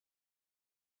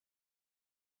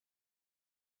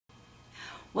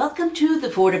Welcome to the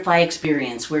Fortify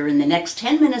experience, where in the next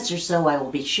 10 minutes or so I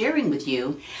will be sharing with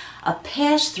you a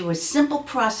pass through a simple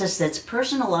process that's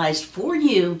personalized for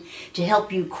you to help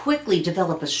you quickly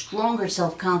develop a stronger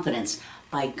self-confidence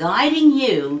by guiding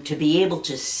you to be able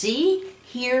to see,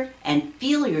 hear, and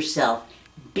feel yourself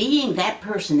being that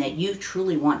person that you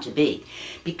truly want to be.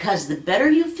 Because the better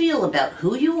you feel about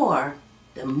who you are,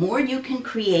 the more you can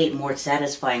create more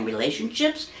satisfying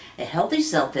relationships, a healthy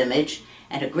self-image,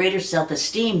 and a greater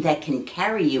self-esteem that can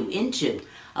carry you into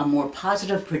a more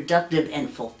positive, productive, and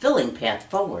fulfilling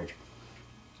path forward.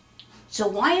 So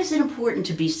why is it important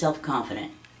to be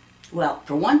self-confident? Well,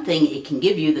 for one thing, it can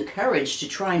give you the courage to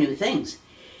try new things.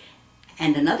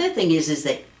 And another thing is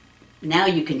that now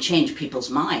you can change people's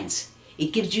minds.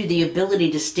 It gives you the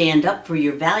ability to stand up for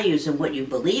your values and what you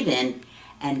believe in,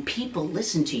 and people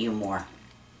listen to you more.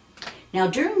 Now,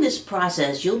 during this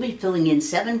process, you'll be filling in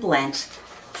 7 blanks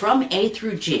from A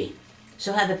through G.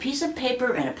 So have a piece of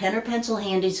paper and a pen or pencil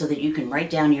handy so that you can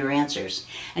write down your answers.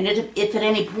 And if at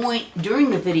any point during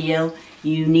the video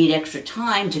you need extra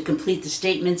time to complete the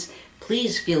statements,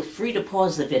 please feel free to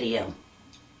pause the video.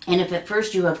 And if at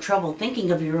first you have trouble thinking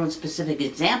of your own specific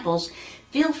examples,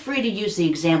 feel free to use the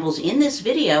examples in this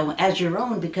video as your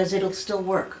own because it'll still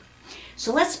work.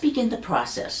 So let's begin the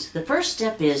process. The first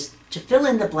step is to fill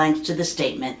in the blanks to the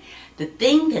statement, the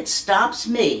thing that stops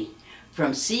me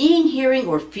from seeing, hearing,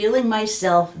 or feeling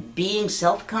myself being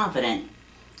self-confident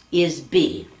is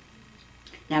B.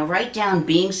 Now write down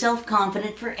being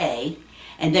self-confident for A,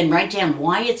 and then write down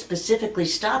why it specifically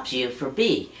stops you for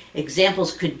B.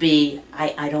 Examples could be,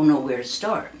 I don't know where to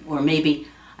start, or maybe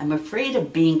I'm afraid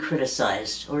of being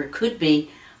criticized, or it could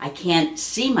be, I can't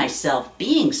see myself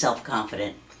being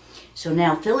self-confident. So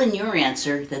now fill in your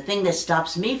answer, the thing that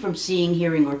stops me from seeing,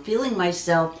 hearing, or feeling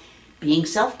myself being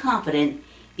self-confident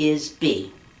is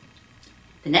B.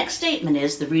 The next statement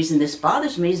is, the reason this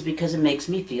bothers me is because it makes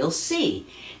me feel C.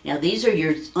 Now these are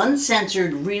your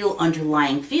uncensored, real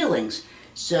underlying feelings.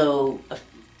 So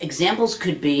examples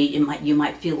could be, you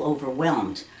might feel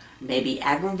overwhelmed, maybe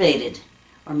aggravated,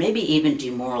 or maybe even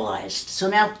demoralized. So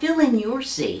now fill in your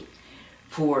C.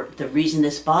 For the reason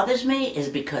this bothers me is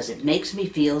because it makes me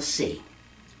feel C.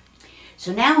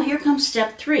 So now here comes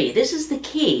step 3. This is the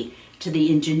key to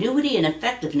the ingenuity and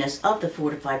effectiveness of the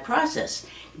Fortify process,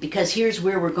 because here's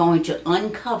where we're going to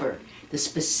uncover the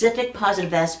specific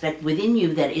positive aspect within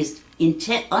you that is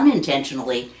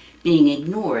unintentionally being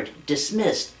ignored,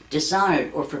 dismissed,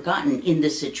 dishonored, or forgotten in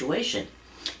this situation.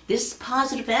 This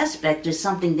positive aspect is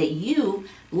something that you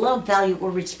love, value, or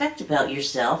respect about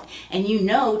yourself, and you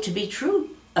know to be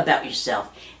true about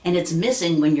yourself, and it's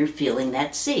missing when you're feeling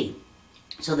that C.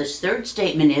 So this third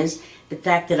statement is, the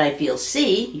fact that I feel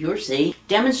C, your C,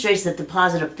 demonstrates that the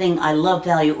positive thing I love,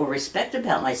 value, or respect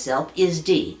about myself is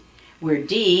D, where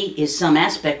D is some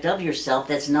aspect of yourself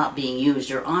that's not being used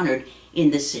or honored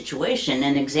in this situation.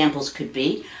 And examples could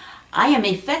be, I am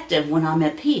effective when I'm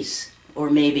at peace, or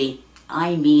maybe,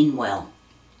 I mean well.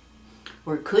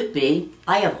 Or it could be,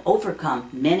 I have overcome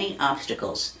many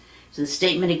obstacles. So the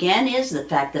statement again is, the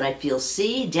fact that I feel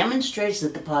C demonstrates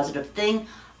that the positive thing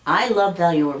I love,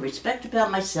 value, or respect about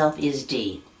myself is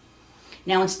D.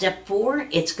 Now in step 4,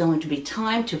 it's going to be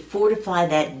time to fortify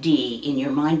that D in your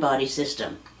mind-body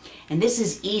system. And this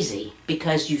is easy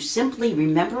because you simply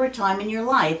remember a time in your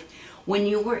life when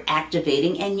you were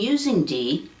activating and using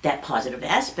D, that positive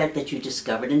aspect that you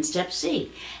discovered in step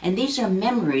C. And these are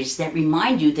memories that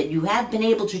remind you that you have been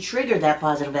able to trigger that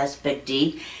positive aspect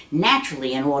D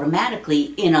naturally and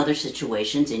automatically in other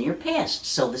situations in your past.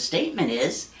 So the statement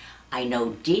is, I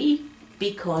know D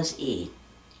because E.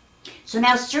 So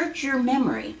now search your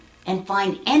memory and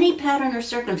find any pattern or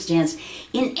circumstance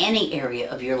in any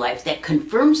area of your life that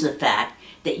confirms the fact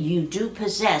that you do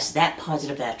possess that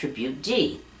positive attribute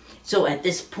D. So at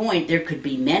this point there could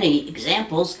be many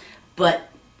examples, but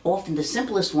often the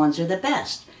simplest ones are the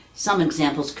best. Some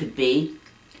examples could be,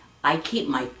 I keep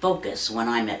my focus when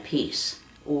I'm at peace,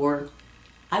 or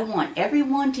I want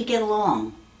everyone to get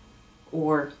along,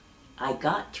 or I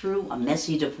got through a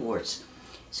messy divorce.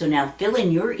 So now fill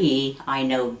in your E, I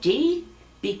know D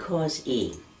because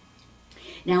E.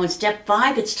 Now in step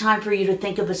 5, it's time for you to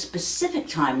think of a specific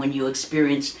time when you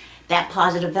experienced that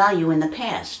positive value in the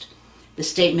past. The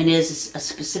statement is, a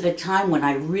specific time when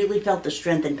I really felt the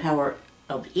strength and power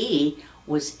of E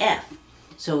was F.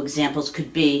 So examples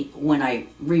could be when I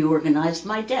reorganized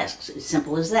my desks, as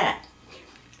simple as that.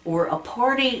 Or a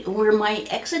party where my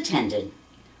ex attended.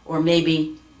 Or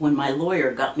maybe when my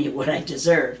lawyer got me what I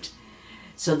deserved.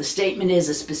 So the statement is,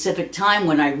 a specific time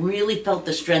when I really felt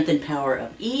the strength and power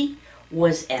of E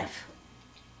was F.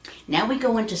 Now we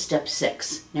go into step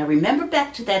 6. Now remember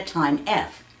back to that time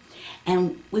F.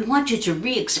 And we want you to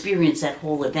re-experience that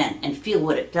whole event and feel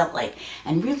what it felt like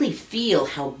and really feel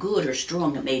how good or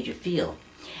strong it made you feel.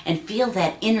 And feel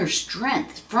that inner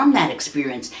strength from that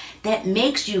experience that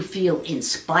makes you feel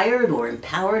inspired or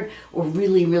empowered or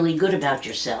really, really good about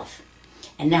yourself.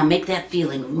 And now make that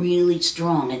feeling really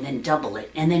strong and then double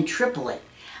it and then triple it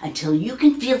until you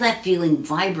can feel that feeling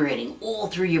vibrating all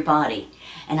through your body.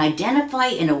 And identify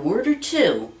in a word or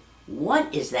two,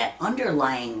 what is that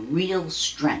underlying real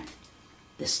strength?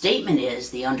 The statement is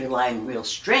the underlying real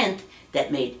strength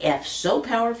that made F so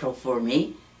powerful for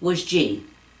me was G.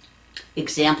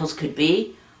 Examples could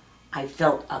be, I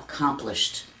felt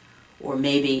accomplished, or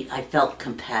maybe I felt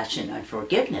compassion and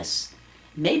forgiveness.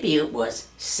 Maybe it was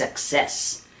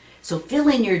success. So fill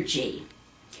in your G.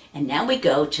 And now we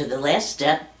go to the last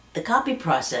step, the copy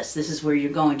process. This is where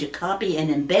you're going to copy and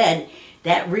embed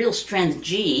that real strength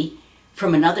G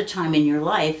from another time in your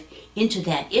life into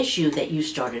that issue that you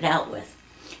started out with.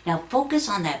 Now focus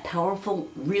on that powerful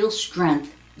real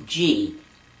strength G,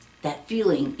 that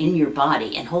feeling in your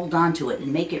body, and hold on to it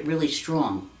and make it really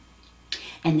strong.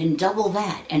 And then double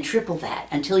that and triple that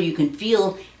until you can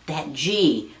feel that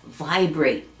G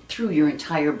vibrate through your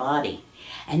entire body.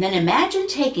 And then imagine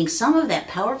taking some of that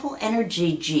powerful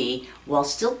energy G while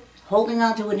still holding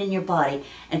on to it in your body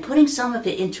and putting some of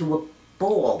it into a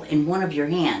bowl in one of your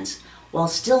hands while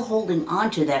still holding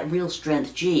on to that real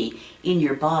strength G in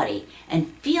your body, and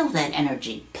feel that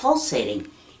energy pulsating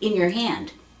in your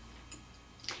hand.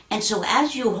 And so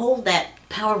as you hold that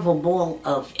powerful ball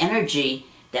of energy,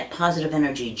 that positive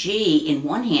energy G in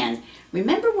one hand,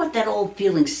 remember what that old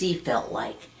feeling C felt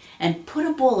like, and put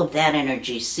a ball of that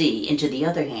energy C into the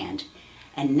other hand.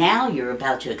 And now you're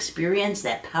about to experience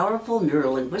that powerful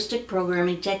neuro-linguistic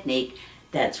programming technique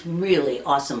that's really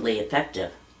awesomely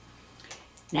effective.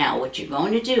 Now what you're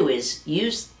going to do is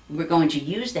we're going to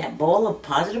use that ball of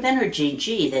positive energy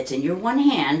G that's in your one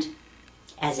hand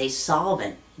as a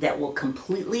solvent that will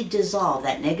completely dissolve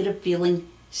that negative feeling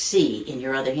C in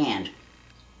your other hand.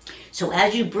 So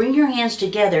as you bring your hands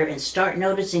together and start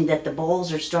noticing that the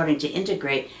balls are starting to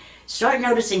integrate, start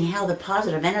noticing how the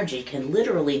positive energy can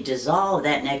literally dissolve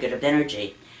that negative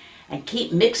energy. And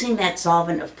keep mixing that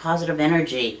solvent of positive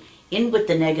energy in with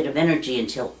the negative energy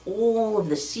until all of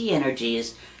the C energy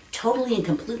is totally and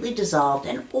completely dissolved,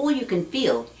 and all you can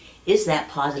feel is that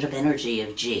positive energy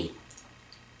of G.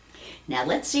 Now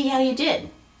let's see how you did.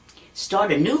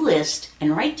 Start a new list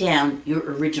and write down your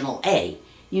original A.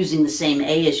 Using the same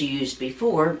A as you used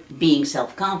before, being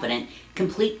self-confident,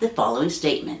 complete the following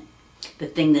statement. The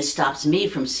thing that stops me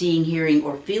from seeing, hearing,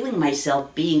 or feeling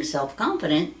myself being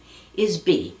self-confident is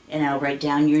B, and I'll write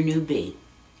down your new B.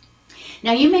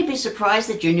 Now you may be surprised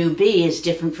that your new B is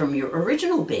different from your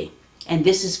original B. And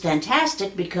this is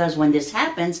fantastic because when this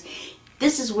happens,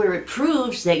 this is where it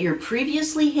proves that your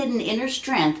previously hidden inner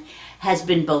strength has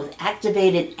been both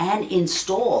activated and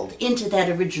installed into that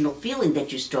original feeling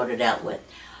that you started out with.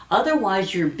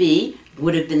 Otherwise, your B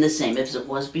would have been the same as it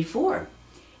was before.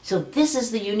 So this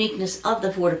is the uniqueness of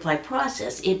the Fortify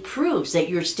process. It proves that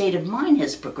your state of mind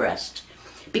has progressed,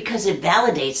 because it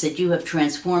validates that you have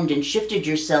transformed and shifted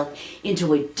yourself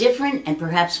into a different and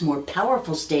perhaps more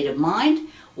powerful state of mind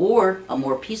or a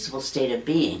more peaceful state of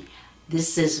being.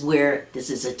 This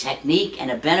is a technique and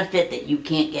a benefit that you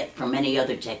can't get from any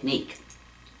other technique.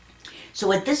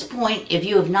 So at this point, if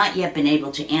you have not yet been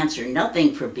able to answer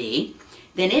nothing for B,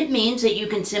 then it means that you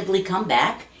can simply come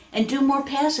back and do more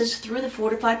passes through the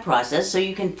Fortify process so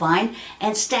you can find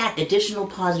and stack additional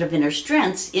positive inner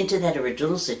strengths into that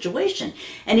original situation.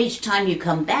 And each time you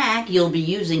come back, you'll be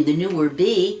using the newer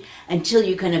B until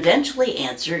you can eventually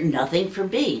answer nothing for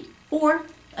B, or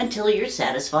until you're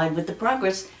satisfied with the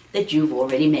progress that you've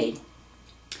already made.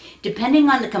 Depending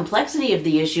on the complexity of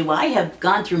the issue, I have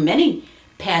gone through many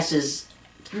passes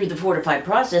through the Fortify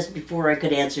process before I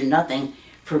could answer nothing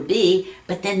for B,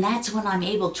 but then that's when I'm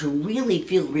able to really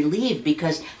feel relieved,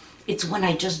 because it's when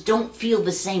I just don't feel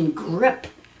the same grip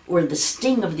or the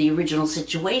sting of the original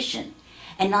situation.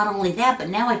 And not only that, but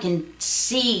now I can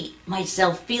see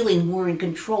myself feeling more in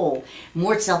control,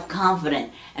 more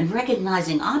self-confident, and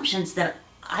recognizing options that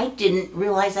I didn't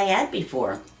realize I had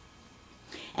before.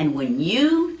 And when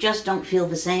you just don't feel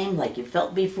the same like you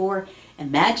felt before,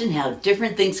 imagine how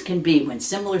different things can be when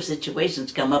similar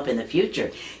situations come up in the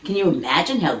future. Can you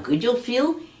imagine how good you'll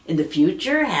feel in the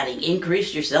future, having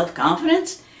increased your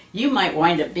self-confidence? You might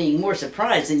wind up being more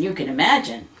surprised than you can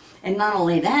imagine. And not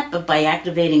only that, but by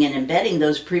activating and embedding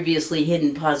those previously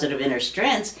hidden positive inner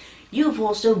strengths, you've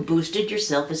also boosted your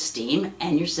self-esteem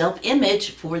and your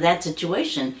self-image for that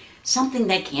situation, something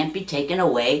that can't be taken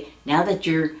away now that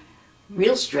your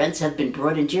real strengths have been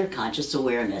brought into your conscious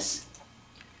awareness.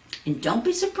 And don't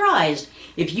be surprised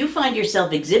if you find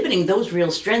yourself exhibiting those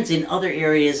real strengths in other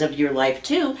areas of your life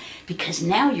too, because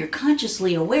now you're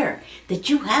consciously aware that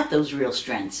you have those real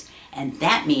strengths. And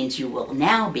that means you will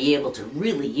now be able to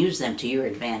really use them to your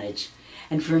advantage.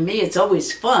 And for me, it's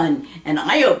always fun and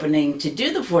eye-opening to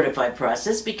do the Fortify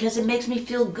process because it makes me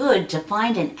feel good to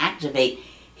find and activate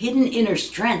hidden inner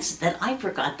strengths that I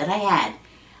forgot that I had.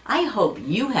 I hope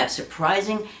you have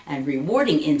surprising and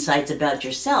rewarding insights about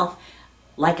yourself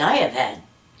like I have had.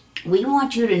 We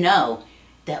want you to know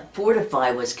that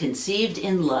Fortify was conceived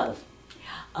in love,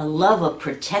 a love of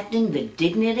protecting the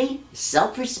dignity,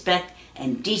 self-respect,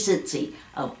 and decency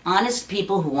of honest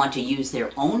people who want to use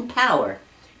their own power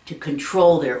to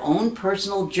control their own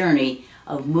personal journey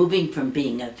of moving from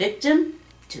being a victim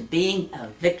to being a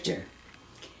victor.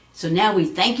 So now we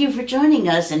thank you for joining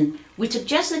us, and we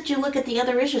suggest that you look at the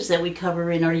other issues that we cover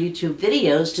in our YouTube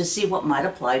videos to see what might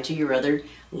apply to your other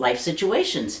life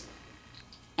situations.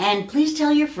 And please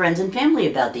tell your friends and family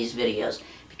about these videos,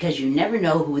 because you never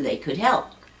know who they could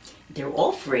help. They're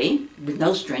all free, with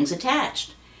no strings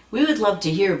attached. We would love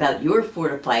to hear about your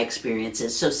Fortify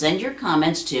experiences, so send your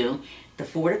comments to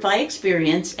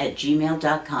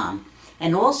thefortifyexperience@gmail.com.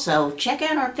 And also check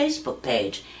out our Facebook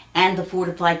page and the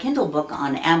Fortify Kindle book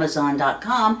on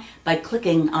Amazon.com by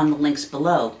clicking on the links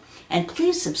below. And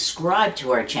please subscribe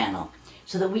to our channel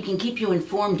so that we can keep you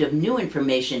informed of new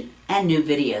information and new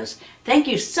videos. Thank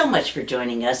you so much for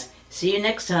joining us. See you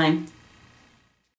next time.